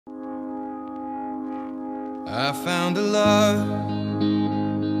I found a love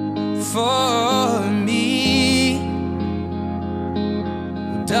for me.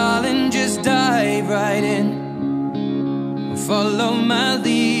 Well, darling, just dive right in and follow my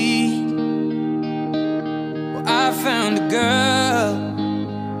lead. Well, I found a girl,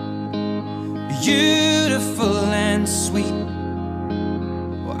 beautiful and sweet.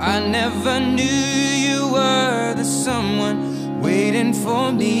 Well, I never knew you were the someone waiting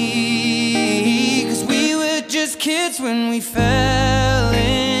for me. 'Cause we were just kids when we fell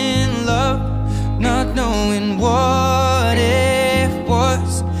in love, not knowing what it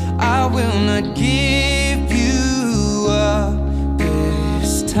was. I will not give you up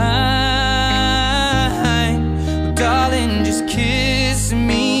this time. Oh, darling, just kiss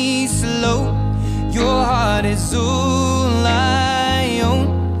me slow. Your heart is all I own,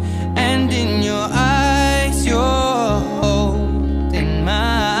 and in your eyes you're holding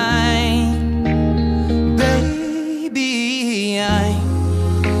mine. Baby,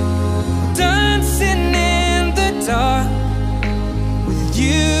 I'm dancing in the dark with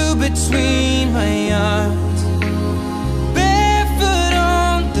you between my arms, barefoot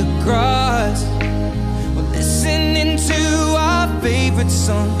on the grass. We're listening to our favorite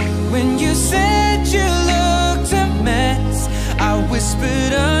song. When you said you looked a mess, I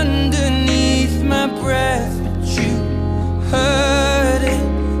whispered underneath my breath, but you heard it.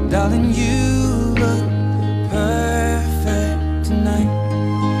 Darling, you look perfect tonight.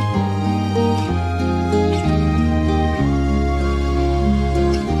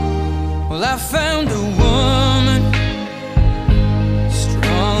 Well, I found a woman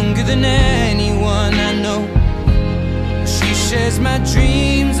stronger than anyone I know. She shares my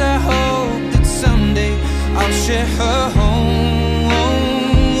dreams. I hope that someday I'll share her home.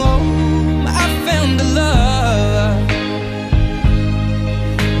 I found a love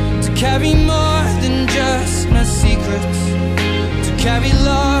to carry more than just my secrets, to carry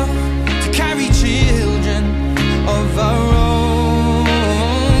love, to carry children of our own.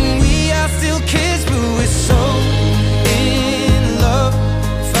 We are still kids, but we're so in love,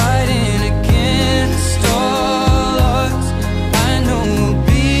 fighting against all odds. I know we'll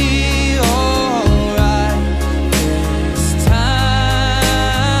be alright this time.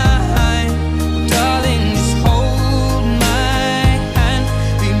 Darling, just hold my hand,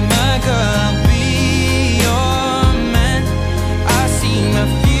 be my girl, I'll be your man. I see my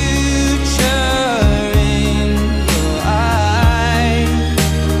future in your eyes.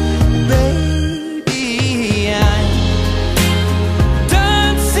 Baby, I'm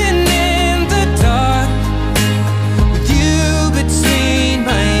dancing in the dark with you between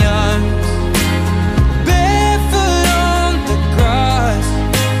my arms, barefoot on the grass,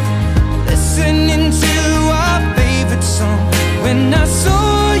 listening to our favorite song. When I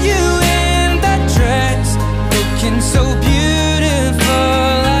saw you in that dress, looking so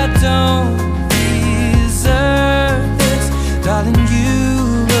beautiful, I don't deserve this. Darling, you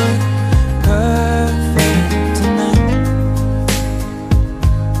look perfect tonight.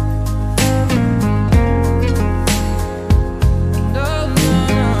 No,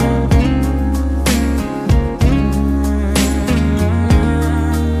 no,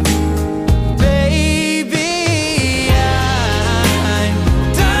 baby, I'm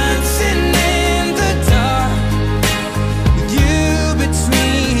dancing in the dark with you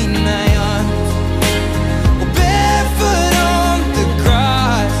between my arms, or barefoot on the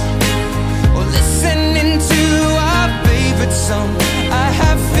grass, or listening to our favorite song. I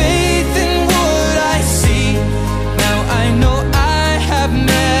have faith in what I see. Now I know I have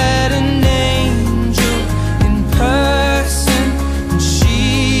met an angel in person, and she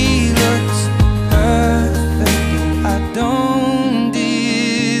looks perfect. I don't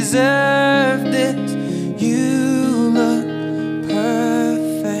deserve this. You look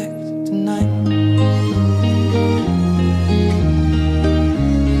perfect tonight.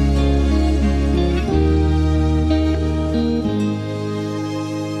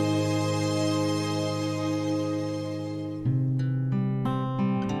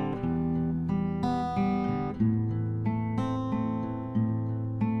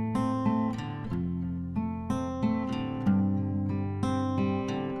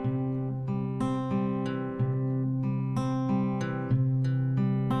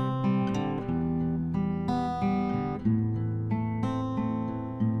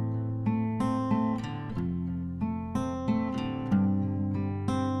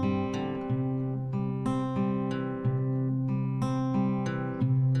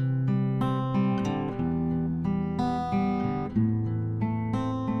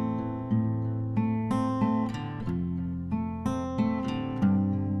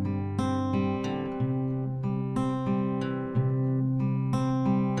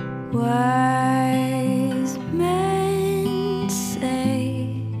 Wise men say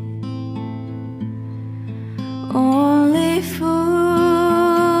only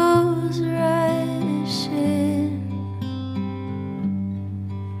fools rush in,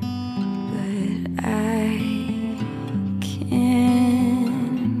 but I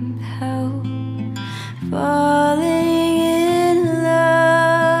can't help falling in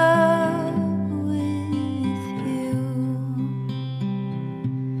love with you.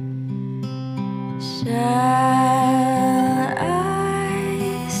 Shall I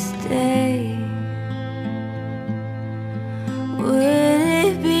stay? Would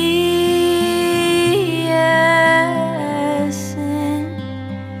it be a sin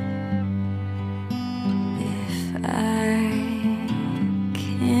if I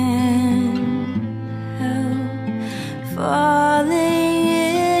can't help falling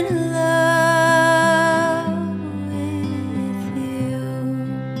in love with you?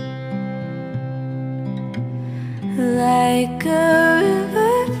 Like a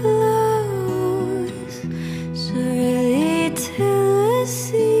river flows surely to the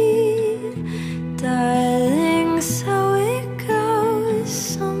sea, darling, so it goes.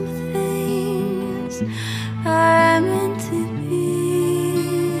 Some things are meant to be.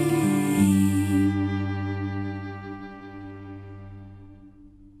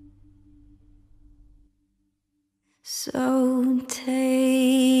 So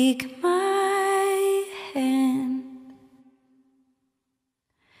take my hand,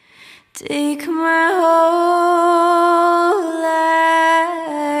 take my whole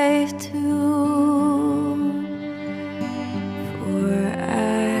life too, for I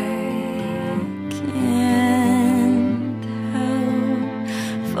can't help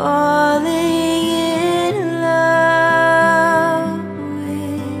falling in love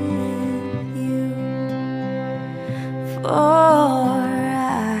with you, for I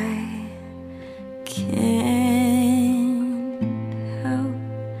can't help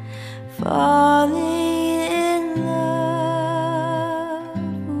falling in love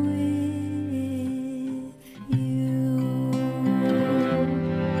with you.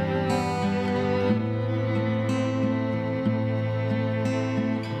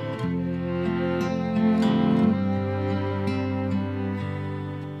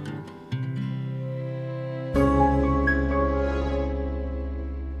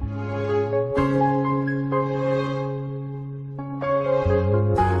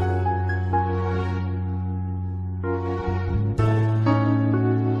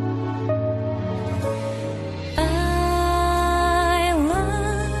 I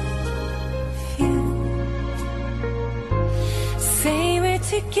love you. Say we're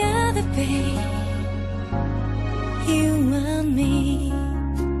together, babe, you and me.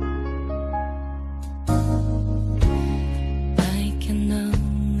 I can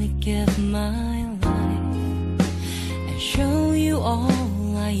only give my life and show you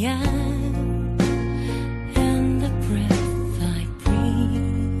all I am and the breath I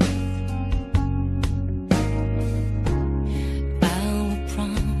breathe. I will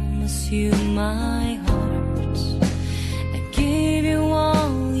promise you my heart and give you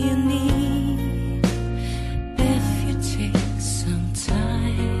all you need if you take some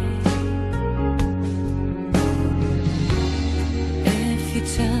time. If you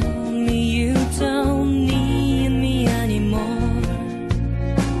tell me you don't need me anymore,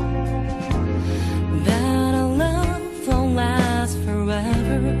 that our love won't last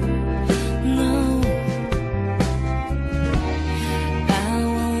forever, no, I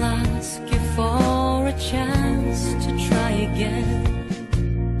will ask you for a chance to try again,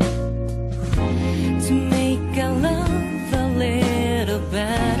 to make our love a little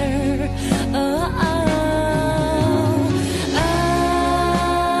better. Oh, I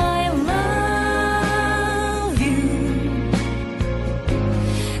love you.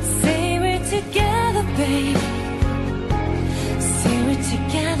 Say we're together, babe. Say we're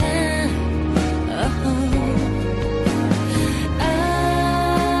together. Oh, I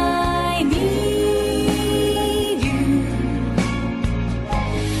need you.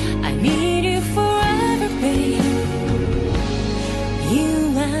 I need you forever, babe. You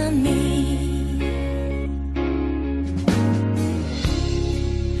and me.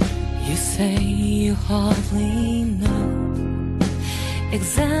 You say you hardly know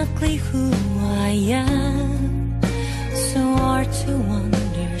exactly who I am, so hard to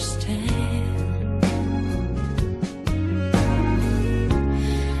understand.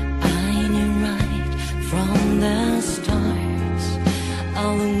 I knew right from the start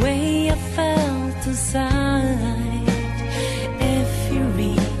all the way I felt inside. If you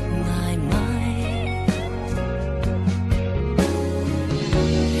read my mind,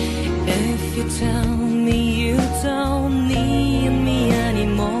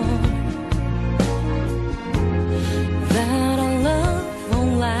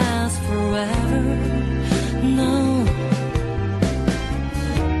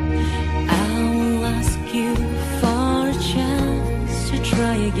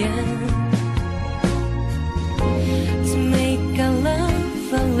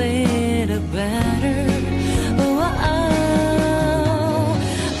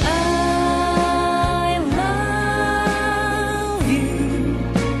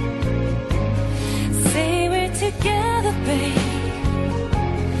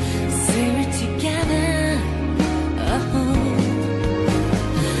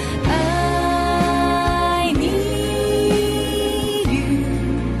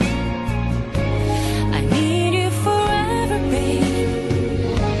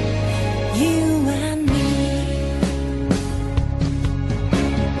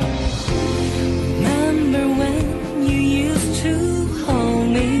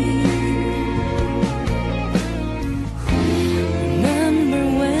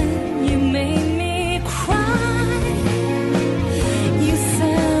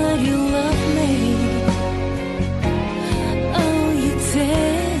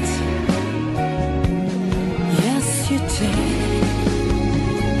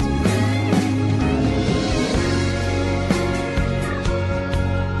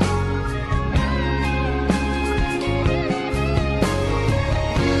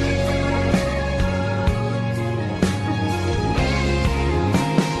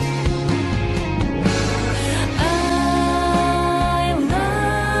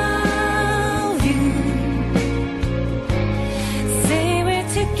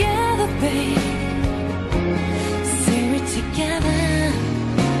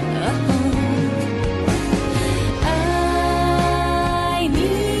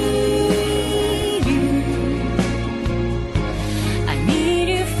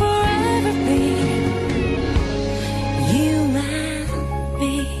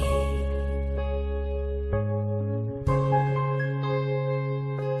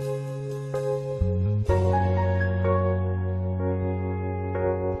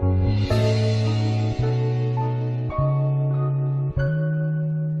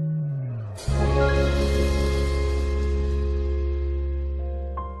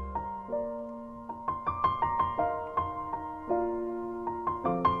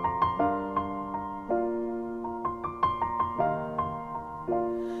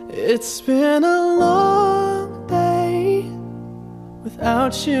 It's been a long day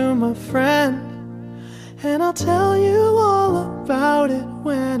without you, my friend, and I'll tell you all about it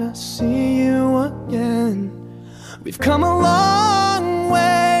when I see you again. We've come a long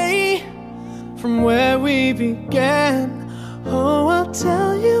way from where we began. Oh, I'll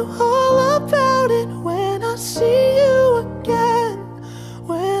tell you all about it when I see you again.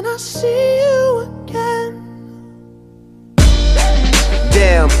 When I see you again.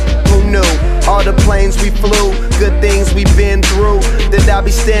 Damn, who knew? All the planes we flew, good things we've been through, that I'll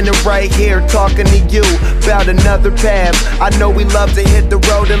be standing right here talking to you about another path. I know we love to hit the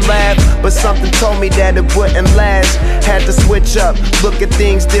road and laugh, but something told me that it wouldn't last. Had to switch up, look at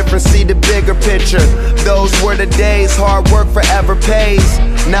things different, see the bigger picture. Those were the days, hard work forever pays.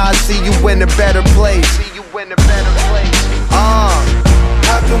 Now I see you in a better place.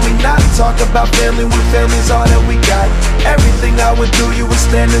 How can we not talk about family when family's all that we got? Everything I went through, you were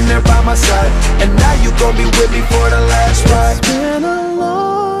standing there by my side, and now you gon' be with me for the last ride. It's been a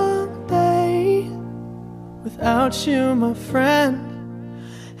long day without you, my friend,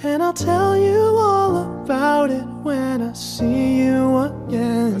 and I'll tell you all about it when I see you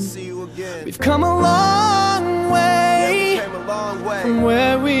again. We've come a long way, from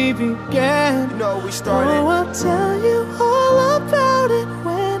where we began. You know we started. Oh, I'll tell you all about it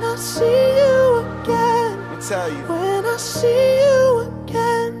when I see you again. Let me tell you. When I see you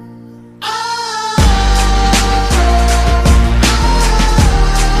again.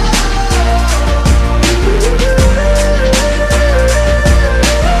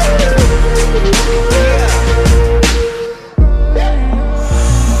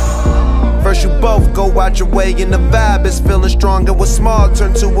 First you both go out your way and the vibe is feeling strong, and what's small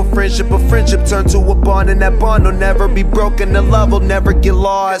turn to a friendship turn to a bond, and that bond will never be broken, the love will never get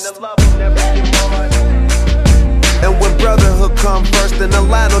lost. And when brotherhood come first, then the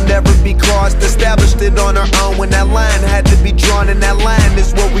line will never be crossed. Established it on our own when that line had to be drawn, and that line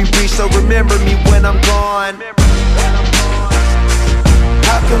is what we reach, so remember me when I'm gone.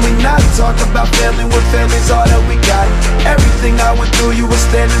 How can we not talk about family when family's all that we got? Everything I went through, you were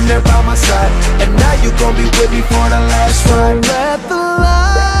standing there by my side, and now you gon' be with me for the last ride. Let the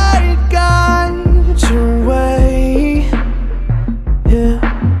light guide your way. Yeah.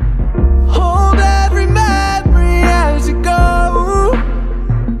 Hold every memory as you go,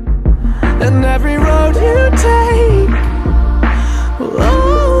 and every road you take will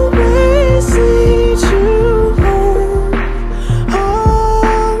always lead you home.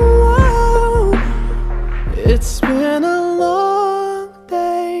 Oh, it's been a long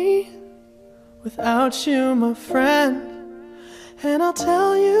day without you, my friend, and I'll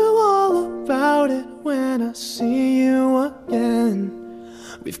tell you all about it when I see you again.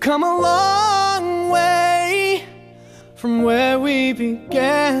 We've come a long way from where we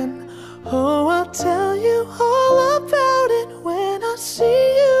began. Oh, I'll tell you all about it when I see you.